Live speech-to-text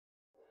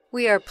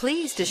We are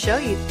pleased to show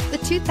you the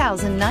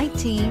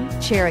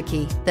 2019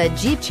 Cherokee. The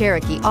Jeep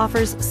Cherokee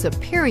offers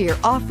superior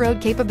off-road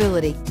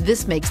capability.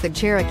 This makes the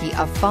Cherokee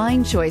a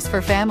fine choice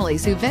for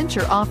families who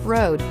venture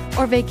off-road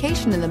or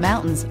vacation in the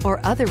mountains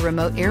or other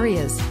remote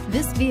areas.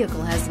 This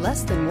vehicle has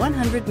less than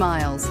 100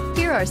 miles.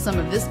 Here are some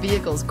of this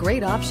vehicle's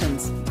great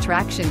options: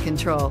 traction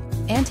control,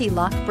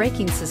 anti-lock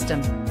braking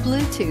system,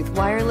 Bluetooth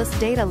wireless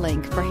data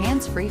link for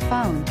hands-free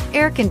phone,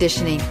 air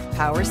conditioning,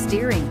 power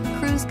steering,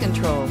 cruise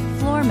control,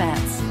 floor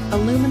mats,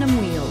 aluminum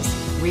wheels,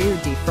 rear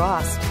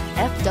defrost,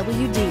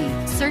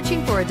 FWD.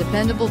 Searching for a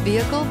dependable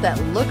vehicle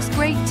that looks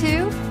great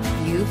too?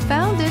 You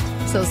found it,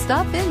 so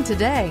stop in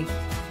today.